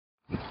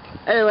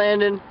Hey,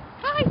 Landon.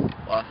 Hi.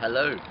 Well,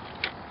 hello.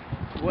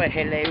 What?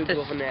 Hello,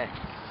 governor.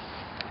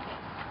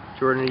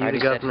 Jordan, are you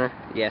the governor?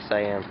 Yes,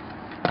 I am.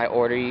 I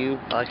order you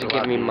to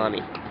give me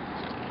money.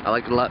 I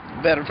like it a lot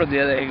better from the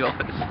other angle.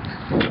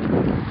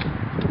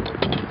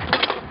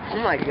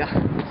 Oh my god.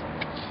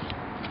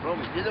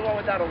 Roman, you're the one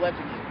without a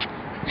weapon.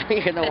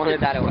 You're the one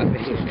without a weapon.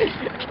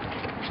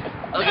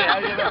 Okay,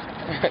 I'll give up.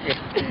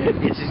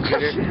 It's just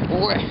good.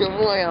 More.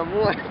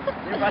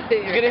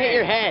 You're gonna hit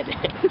your head.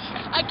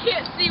 I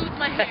can't see with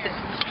my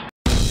hair.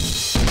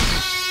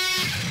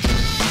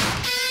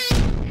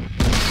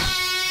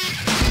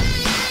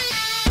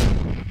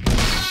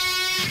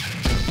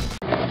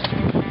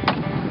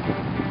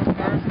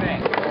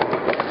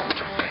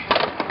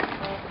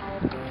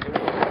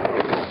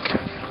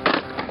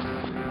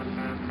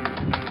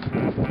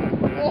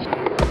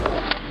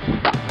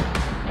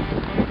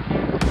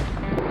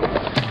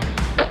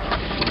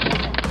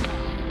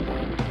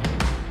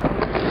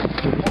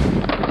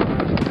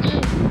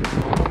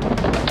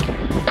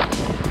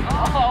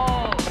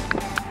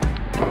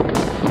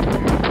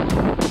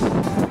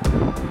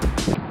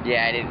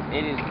 Yeah, it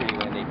is pretty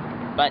windy.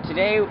 But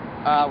today,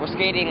 we're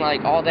skating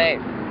like all day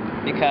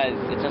because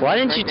it's a Why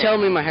didn't you birthday. tell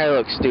me my hair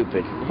looks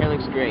stupid? Your hair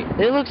looks great.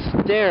 It looks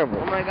terrible.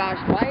 Oh my gosh,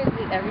 why is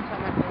it every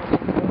time I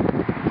film a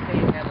video, you say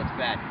your hair looks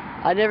bad?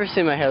 I never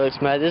say my hair looks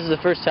mad. This is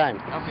the first time.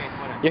 Okay,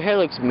 whatever. Your hair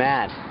looks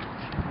mad.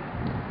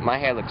 My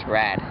hair looks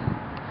rad.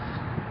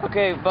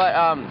 Okay, but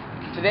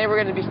today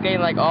we're gonna be skating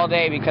like all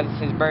day because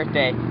it's his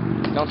birthday.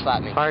 Don't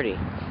slap me. Party.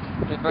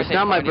 His It's birthday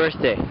not my party.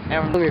 birthday.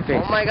 And, Show your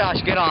face. oh my gosh,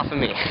 get off of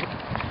me.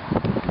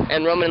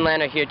 And Roman and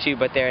Lan are here too,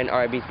 but they're in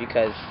Arby's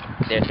because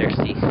they're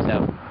thirsty.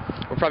 So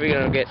we're probably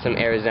gonna get some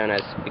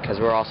Arizonas because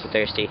we're also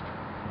thirsty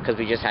because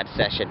we just had a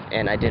session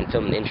and I didn't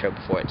film the intro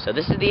before it. So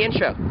this is the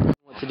intro.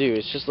 What to do?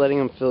 It's just letting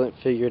him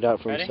figure it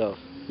out for Ready? himself.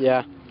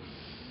 Yeah.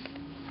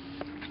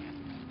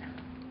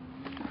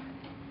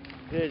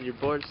 Good, your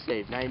board's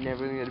safe. Now you're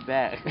never gonna get it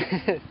back.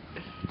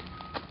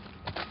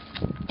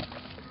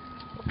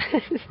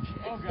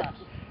 Oh gosh.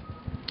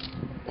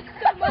 It's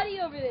so muddy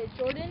over there,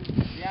 Jordan.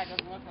 Yeah, it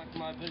doesn't look like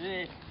mud, but it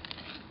is.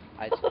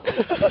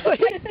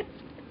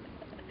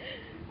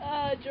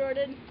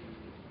 Jordan.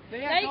 See,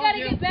 Now you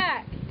gotta get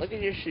back. Look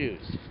at your shoes.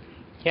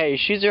 Yeah, your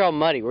shoes are all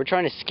muddy. We're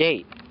trying to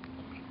skate.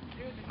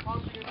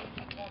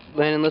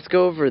 Landon, let's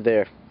go over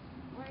there.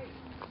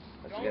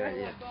 That's a good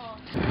idea.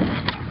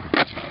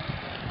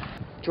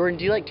 Jordan,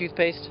 do you like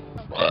toothpaste?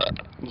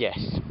 Yes.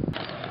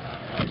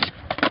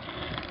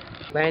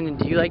 Landon,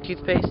 do you like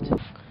toothpaste?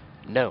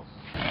 No.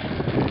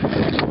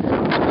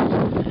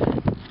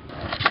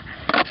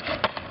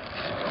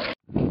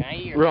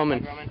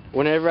 Roman,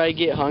 whenever I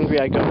get hungry,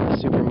 I go to the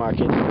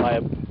supermarket and buy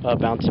a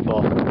bouncy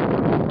ball.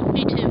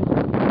 Me too.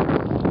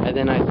 And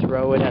then I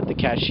throw it at the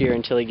cashier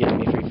until he gives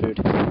me free food.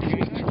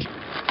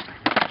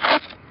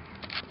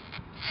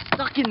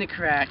 Stuck in the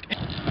crack.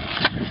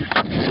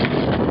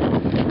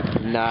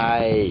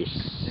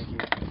 Nice.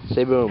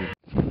 Say boom.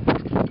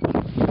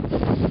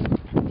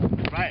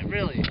 Right,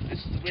 really. This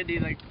is windy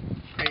like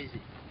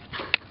crazy.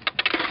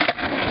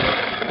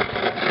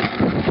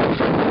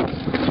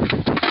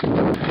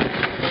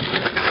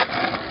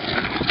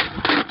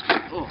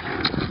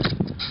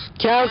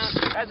 Counts.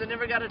 Guys, I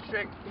never got a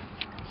trick.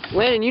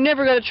 Landon, you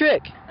never got a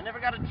trick. I never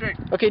got a trick.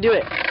 Okay, do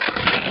it.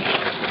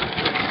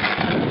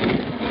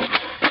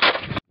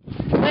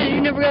 Landon,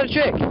 you never got a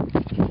trick.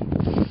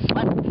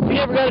 What? You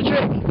never got a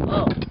trick.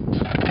 Oh.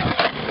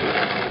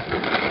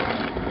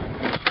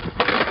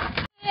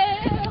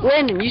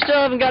 Landon, you still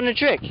haven't gotten a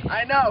trick.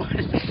 I know.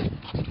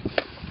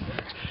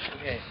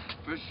 Okay,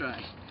 first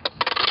try.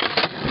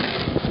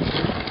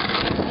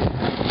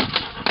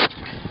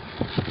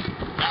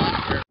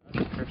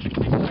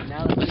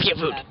 Now Let's get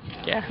food.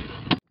 Yeah.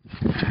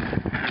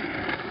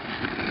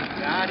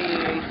 Got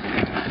it.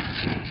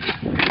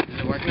 Does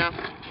it work now?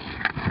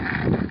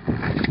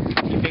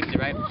 You fixed it,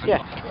 right?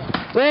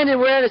 Yeah. Landon,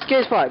 we're at a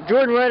skate spot.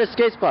 Jordan, we're at a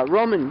skate spot.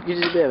 Roman, you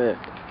just a bit of it.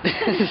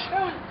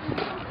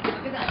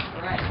 Look at that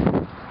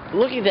bread.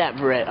 Look at that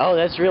bread. Oh,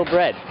 that's real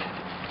bread.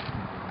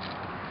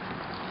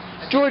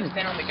 Jordan,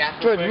 Stand on the gas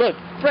real Jordan, quick.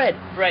 look, bread.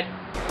 Bread.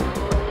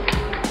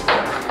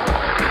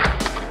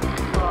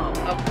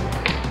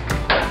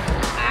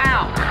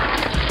 Ow!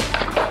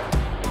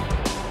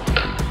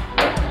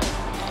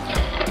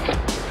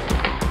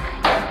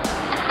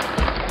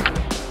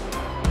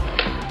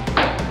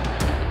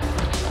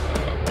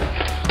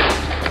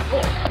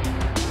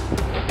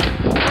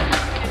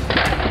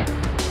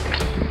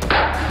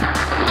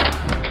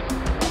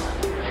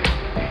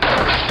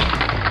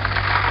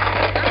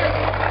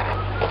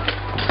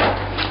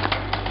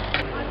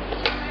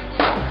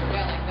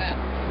 Yeah, like that.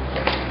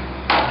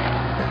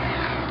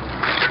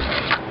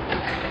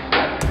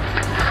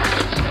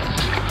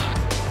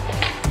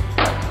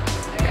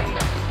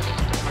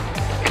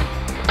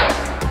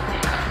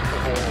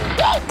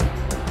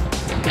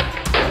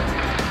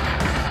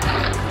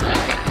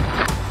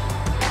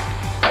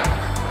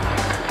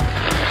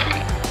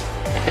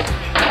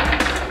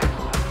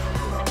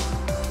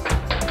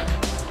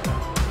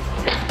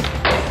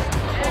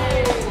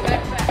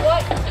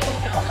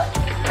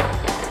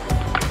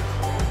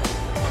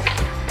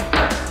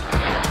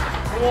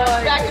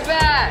 Back to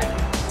back.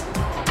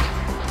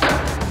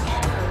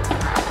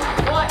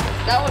 What?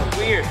 That was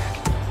weird.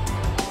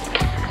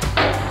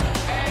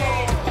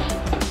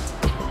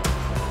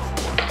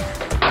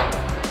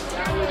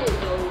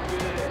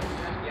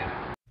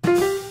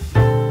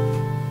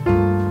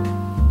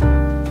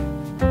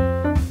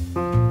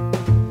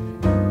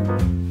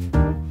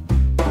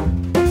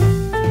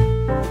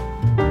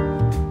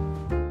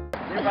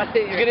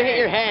 You're gonna hit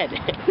your head.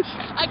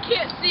 I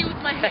can't see with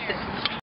my hair.